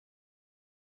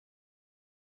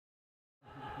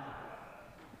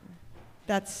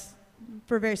That's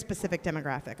for a very specific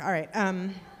demographic. All right.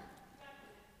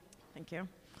 Thank you.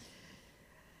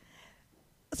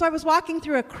 So I was walking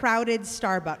through a crowded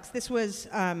Starbucks. This was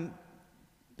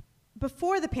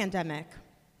before the pandemic.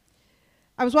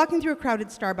 I was walking through a crowded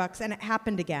Starbucks, and it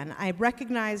happened again. I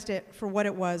recognized it for what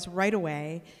it was right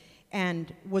away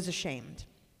and was ashamed.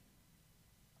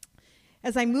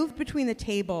 As I moved between the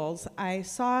tables, I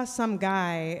saw some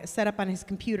guy set up on his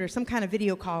computer some kind of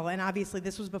video call, and obviously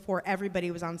this was before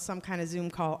everybody was on some kind of Zoom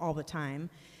call all the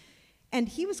time. And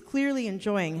he was clearly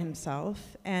enjoying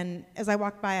himself, and as I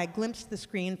walked by, I glimpsed the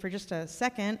screen for just a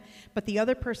second, but the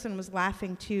other person was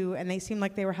laughing too, and they seemed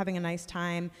like they were having a nice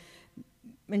time,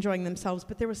 enjoying themselves,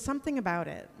 but there was something about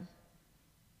it.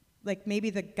 Like maybe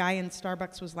the guy in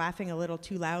Starbucks was laughing a little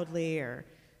too loudly or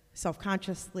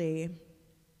self-consciously.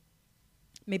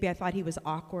 Maybe I thought he was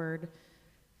awkward.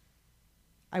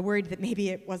 I worried that maybe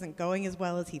it wasn't going as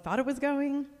well as he thought it was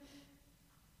going.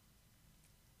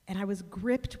 And I was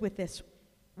gripped with this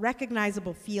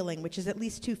recognizable feeling, which is at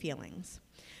least two feelings.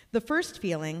 The first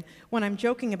feeling, when I'm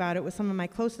joking about it with some of my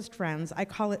closest friends, I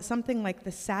call it something like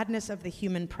the sadness of the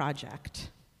human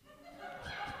project.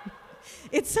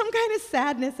 It's some kind of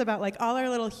sadness about like all our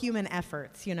little human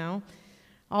efforts, you know?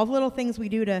 All the little things we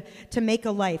do to make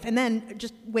a life. And then,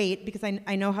 just wait, because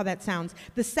I know how that sounds.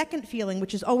 The second feeling,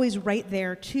 which is always right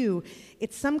there too,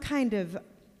 it's some kind of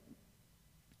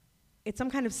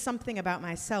something about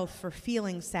myself for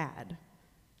feeling sad.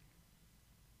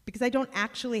 Because I don't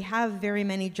actually have very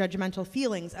many judgmental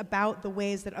feelings about the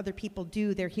ways that other people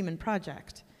do their human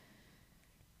project.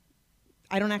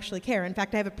 I don't actually care. In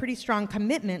fact, I have a pretty strong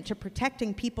commitment to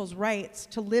protecting people's rights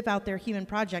to live out their human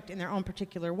project in their own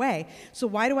particular way. So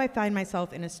why do I find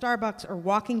myself in a Starbucks or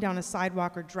walking down a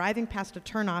sidewalk or driving past a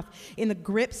turnoff in the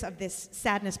grips of this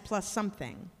sadness plus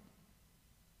something?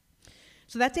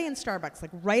 So that day in Starbucks,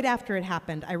 like right after it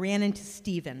happened, I ran into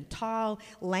Steven, tall,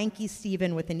 lanky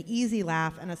Steven with an easy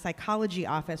laugh and a psychology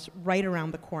office right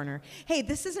around the corner. Hey,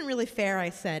 this isn't really fair, I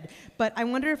said, but I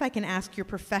wonder if I can ask your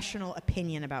professional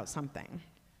opinion about something.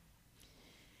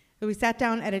 So we sat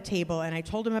down at a table and I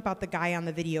told him about the guy on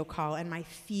the video call and my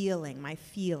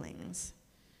feelings.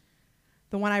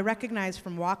 The one I recognized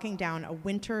from walking down a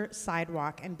winter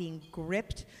sidewalk and being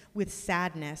gripped with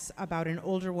sadness about an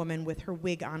older woman with her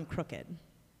wig on crooked.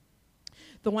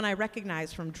 The one I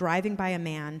recognized from driving by a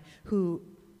man who,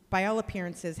 by all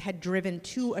appearances, had driven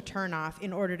to a turnoff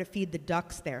in order to feed the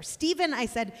ducks there. Steven, I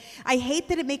said, I hate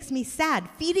that it makes me sad.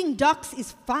 Feeding ducks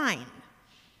is fine.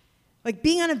 Like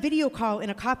being on a video call in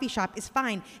a coffee shop is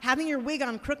fine. Having your wig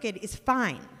on crooked is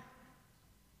fine.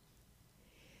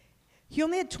 He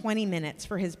only had 20 minutes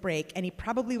for his break, and he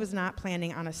probably was not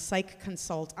planning on a psych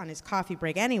consult on his coffee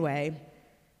break anyway.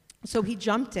 So he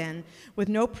jumped in with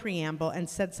no preamble and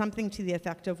said something to the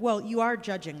effect of, well, you are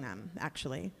judging them,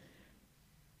 actually.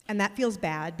 And that feels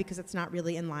bad because it's not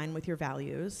really in line with your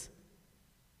values.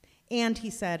 And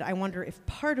he said, I wonder if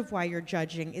part of why you're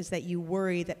judging is that you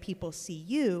worry that people see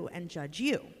you and judge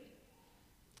you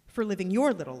for living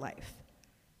your little life.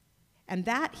 And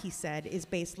that, he said, is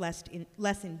based less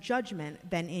in judgment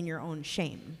than in your own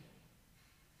shame.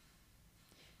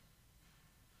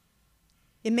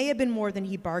 It may have been more than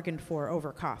he bargained for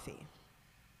over coffee.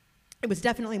 It was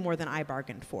definitely more than I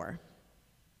bargained for.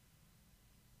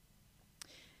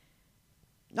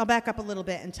 I'll back up a little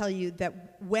bit and tell you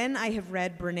that when I have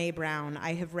read Brené Brown,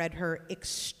 I have read her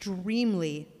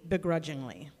extremely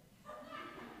begrudgingly.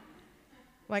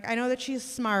 Like, I know that she's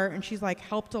smart and she's like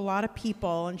helped a lot of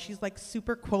people and she's like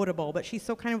super quotable, but she's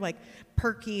so kind of like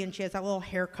perky and she has that little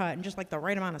haircut and just like the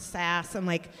right amount of sass and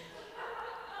like,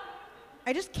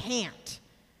 I just can't.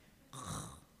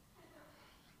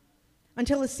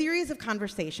 Until a series of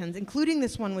conversations, including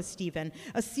this one with Steven,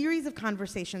 a series of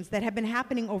conversations that have been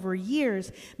happening over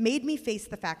years made me face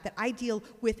the fact that I deal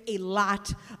with a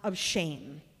lot of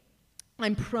shame.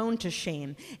 I'm prone to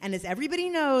shame. And as everybody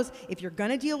knows, if you're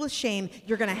gonna deal with shame,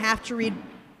 you're gonna have to read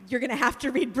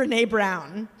Brené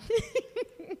Brown.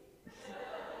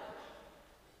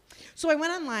 So I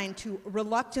went online to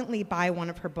reluctantly buy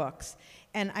one of her books,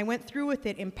 and I went through with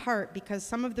it in part because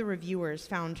some of the reviewers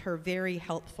found her very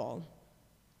helpful.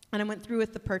 And I went through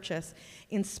with the purchase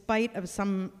in spite of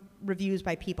some reviews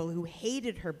by people who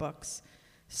hated her books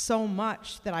so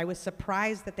much that I was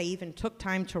surprised that they even took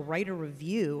time to write a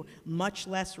review, much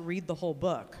less read the whole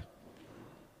book.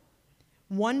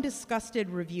 One disgusted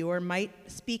reviewer might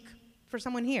speak for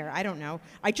someone here, I don't know.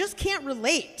 I just can't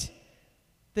relate.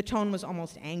 The tone was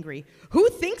almost angry. Who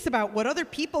thinks about what other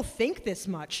people think this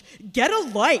much? Get a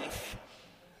life.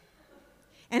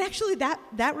 And actually,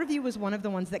 that review was one of the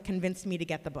ones that convinced me to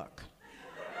get the book.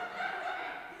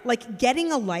 Like,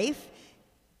 getting a life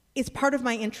is part of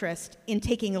my interest in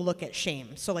taking a look at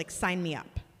shame. So, like, sign me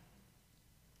up.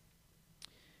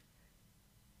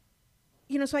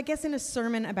 So I guess in a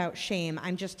sermon about shame,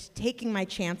 I'm just taking my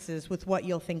chances with what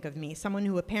you'll think of me. Someone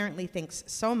who apparently thinks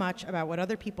so much about what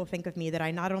other people think of me that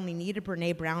I not only need a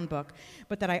Brene Brown book,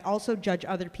 but that I also judge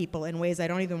other people in ways I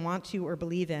don't even want to or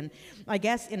believe in. I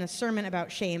guess in a sermon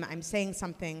about shame, I'm saying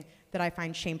something that I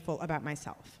find shameful about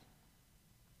myself.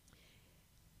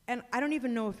 And I don't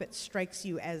even know if it strikes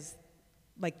you as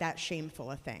like that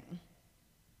shameful a thing.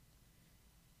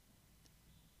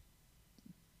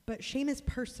 But shame is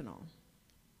personal.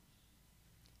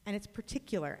 And it's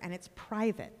particular, and it's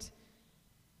private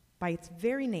by its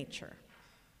very nature.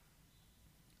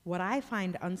 What I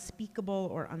find unspeakable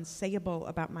or unsayable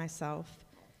about myself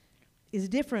is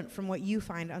different from what you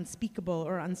find unspeakable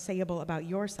or unsayable about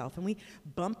yourself. And we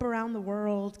bump around the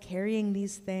world carrying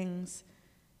these things,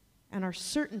 and our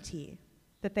certainty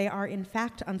that they are in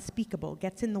fact unspeakable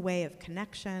gets in the way of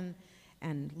connection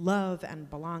and love and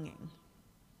belonging.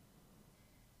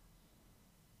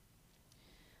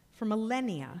 For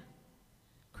millennia,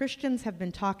 Christians have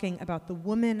been talking about the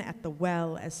woman at the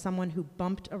well as someone who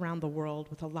bumped around the world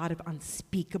with a lot of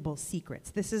unspeakable secrets.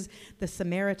 This is the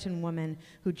Samaritan woman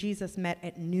who Jesus met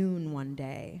at noon one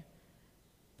day,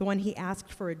 the one he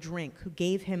asked for a drink, who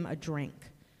gave him a drink,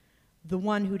 the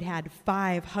one who'd had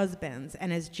 5 husbands,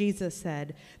 and as Jesus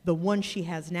said, the one she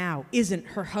has now isn't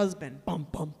her husband. Bum,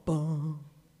 bum, bum.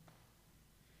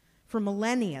 For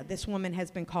millennia, this woman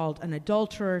has been called an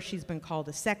adulterer. She's been called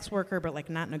a sex worker, but like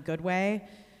not in a good way.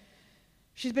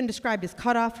 She's been described as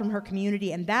cut off from her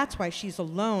community, and that's why she's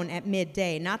alone at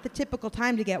midday. Not the typical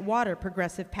time to get water,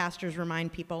 progressive pastors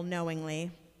remind people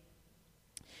knowingly.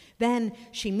 Then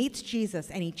she meets Jesus,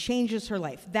 and he changes her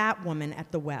life, that woman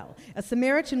at the well. A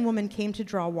Samaritan woman came to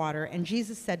draw water, and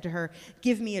Jesus said to her,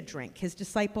 "Give me a drink." His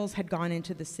disciples had gone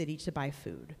into the city to buy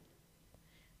food.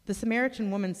 The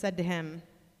Samaritan woman said to him,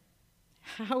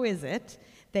 "How is it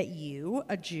that you,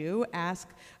 a Jew, ask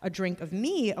a drink of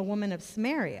me, a woman of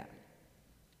Samaria?"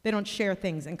 They don't share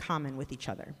things in common with each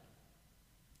other.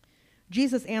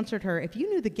 Jesus answered her, "If you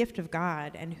knew the gift of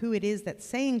God and who it is that's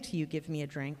saying to you, 'Give me a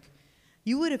drink,'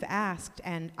 you would have asked,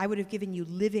 and I would have given you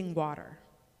living water.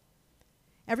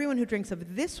 Everyone who drinks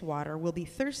of this water will be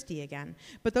thirsty again,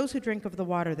 but those who drink of the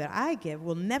water that I give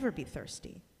will never be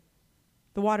thirsty.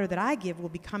 The water that I give will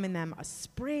become in them a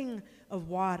spring of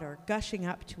water gushing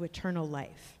up to eternal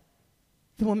life."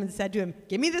 The woman said to him,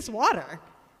 "Give me this water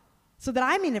so that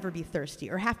I may never be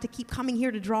thirsty or have to keep coming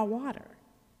here to draw water."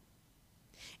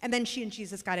 And then she and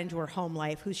Jesus got into her home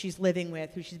life, who she's living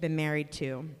with, who she's been married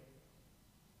to.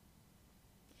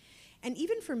 And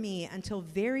even for me, until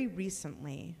very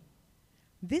recently,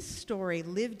 this story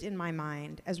lived in my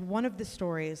mind as one of the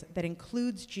stories that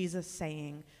includes Jesus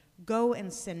saying, "Go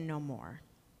and sin no more."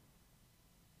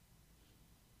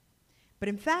 But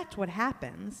in fact, what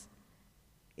happens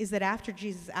is that after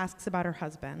Jesus asks about her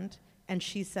husband, and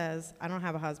she says, "I don't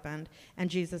have a husband,"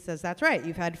 and Jesus says, "That's right,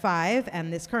 you've had 5,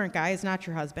 and this current guy is not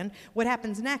your husband," what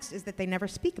happens next is that they never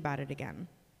speak about it again,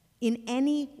 in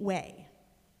any way.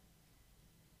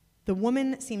 The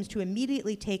woman seems to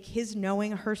immediately take his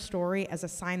knowing her story as a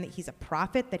sign that he's a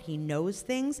prophet, that he knows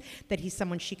things, that he's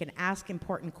someone she can ask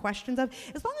important questions of.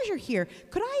 As long as you're here,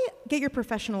 could I get your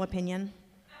professional opinion?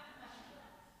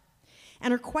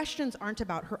 And her questions aren't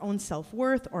about her own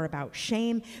self-worth or about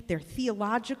shame. They're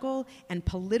theological and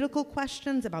political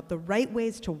questions about the right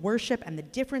ways to worship and the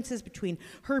differences between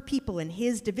her people and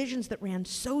his, divisions that ran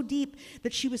so deep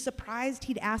that she was surprised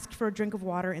he'd asked for a drink of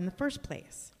water in the first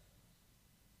place.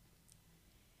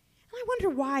 I wonder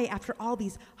why, after all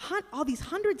these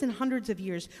hundreds and hundreds of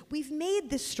years, we've made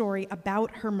this story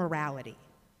about her morality.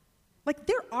 Like,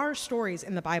 there are stories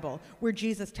in the Bible where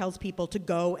Jesus tells people to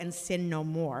go and sin no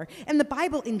more. And the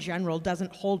Bible in general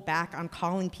doesn't hold back on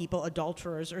calling people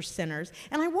adulterers or sinners.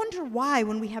 And I wonder why,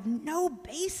 when we have no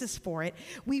basis for it,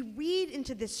 we read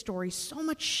into this story so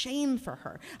much shame for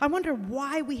her. I wonder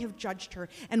why we have judged her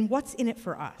and what's in it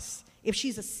for us, if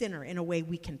she's a sinner in a way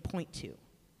we can point to.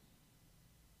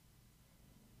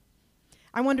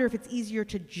 I wonder if it's easier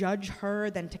to judge her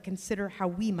than to consider how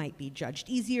we might be judged.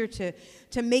 Easier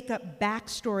to make up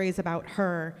backstories about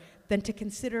her than to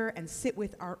consider and sit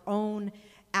with our own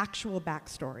actual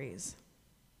backstories.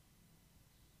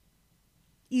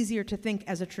 Easier to think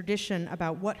as a tradition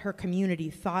about what her community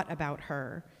thought about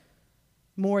her,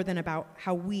 more than about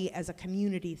how we as a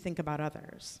community think about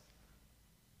others.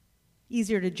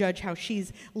 Easier to judge how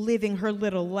she's living her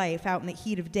little life out in the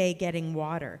heat of day getting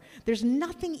water. There's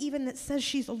nothing even that says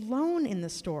she's alone in the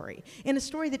story, in a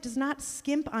story that does not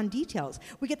skimp on details.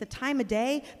 We get the time of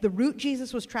day, the route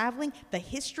Jesus was traveling, the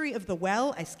history of the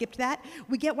well. I skipped that.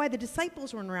 We get why the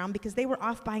disciples weren't around because they were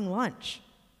off buying lunch.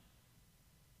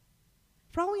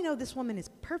 For all we know, this woman is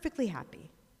perfectly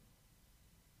happy.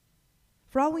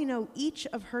 For all we know, each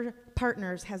of her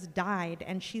partners has died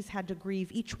and she's had to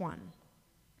grieve each one.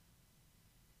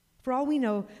 For all we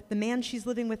know, the man she's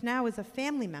living with now is a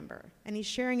family member, and he's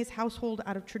sharing his household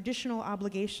out of traditional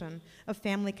obligation of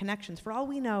family connections. For all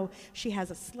we know, she has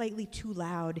a slightly too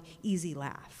loud, easy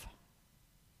laugh.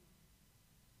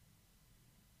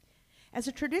 As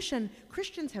a tradition,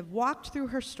 Christians have walked through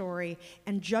her story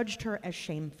and judged her as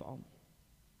shameful.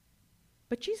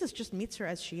 But Jesus just meets her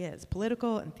as she is,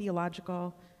 political and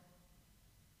theological.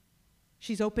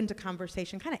 She's open to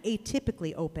conversation, kind of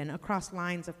atypically open across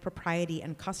lines of propriety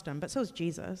and custom, but so is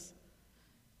Jesus.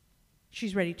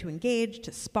 She's ready to engage,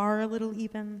 to spar a little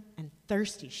even, and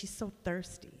thirsty. She's so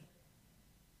thirsty,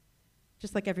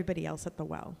 just like everybody else at the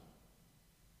well.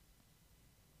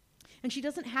 And she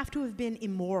doesn't have to have been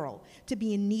immoral to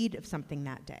be in need of something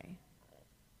that day.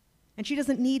 And she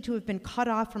doesn't need to have been cut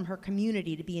off from her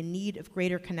community to be in need of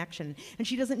greater connection. And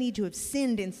she doesn't need to have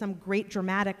sinned in some great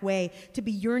dramatic way to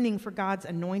be yearning for God's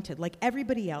anointed. Like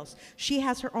everybody else, she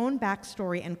has her own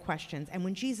backstory and questions. And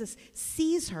when Jesus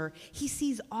sees her, he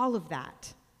sees all of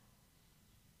that.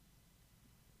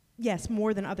 Yes,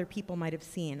 more than other people might have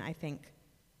seen, I think.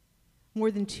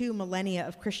 More than 2 millennia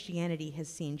of Christianity has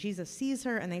seen. Jesus sees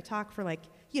her and they talk for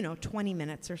 20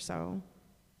 minutes or so.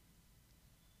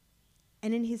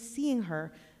 And in his seeing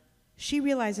her, she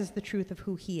realizes the truth of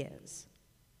who he is.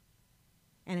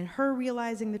 And in her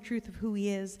realizing the truth of who he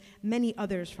is, many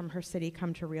others from her city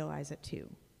come to realize it too.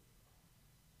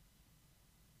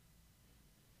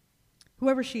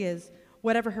 Whoever she is,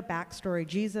 whatever her backstory,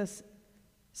 Jesus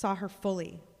saw her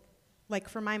fully. Like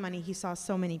for my money, he saw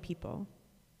so many people.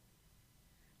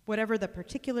 Whatever the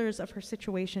particulars of her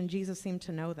situation, Jesus seemed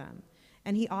to know them,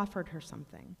 and he offered her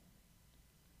something.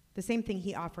 The same thing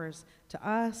he offers to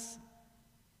us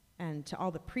and to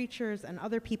all the preachers and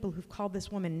other people who've called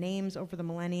this woman names over the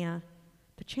millennia,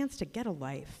 the chance to get a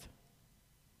life.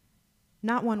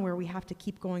 Not one where we have to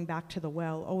keep going back to the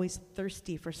well, always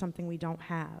thirsty for something we don't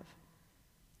have,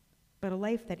 but a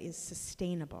life that is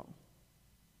sustainable,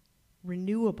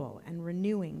 renewable and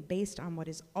renewing based on what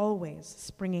is always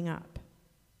springing up.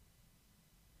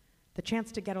 The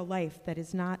chance to get a life that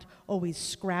is not always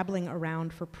scrabbling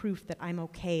around for proof that I'm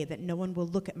okay, that no one will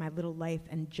look at my little life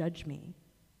and judge me.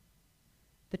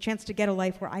 The chance to get a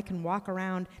life where I can walk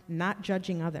around not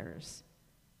judging others,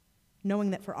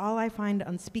 knowing that for all I find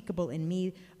unspeakable in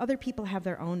me, other people have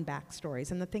their own backstories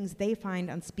and the things they find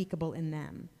unspeakable in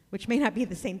them, which may not be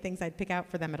the same things I'd pick out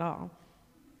for them at all.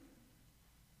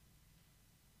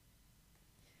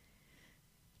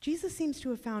 Jesus seems to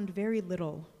have found very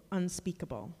little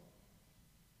unspeakable.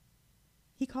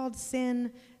 He called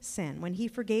sin, sin. When he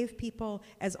forgave people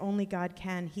as only God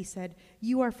can, he said,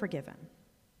 "You are forgiven."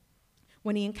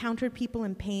 When he encountered people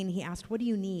in pain, he asked, "What do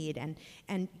you need?"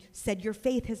 and said, "Your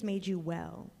faith has made you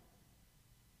well."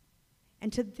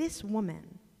 And to this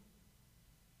woman,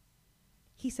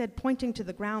 he said, pointing to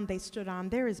the ground they stood on,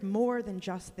 "There is more than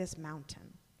just this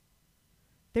mountain.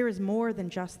 There is more than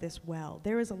just this well.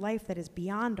 There is a life that is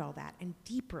beyond all that and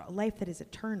deeper, a life that is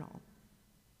eternal."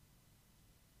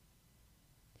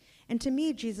 And to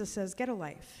me, Jesus says, get a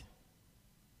life.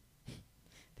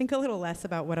 Think a little less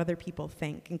about what other people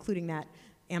think, including that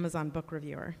Amazon book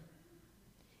reviewer,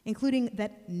 including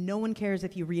that no one cares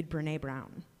if you read Brené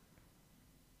Brown.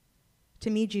 To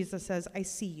me, Jesus says, I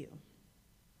see you.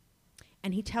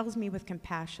 And he tells me with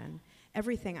compassion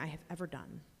everything I have ever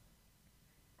done.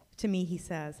 To me, he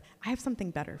says, I have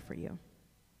something better for you,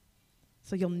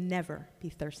 so you'll never be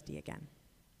thirsty again.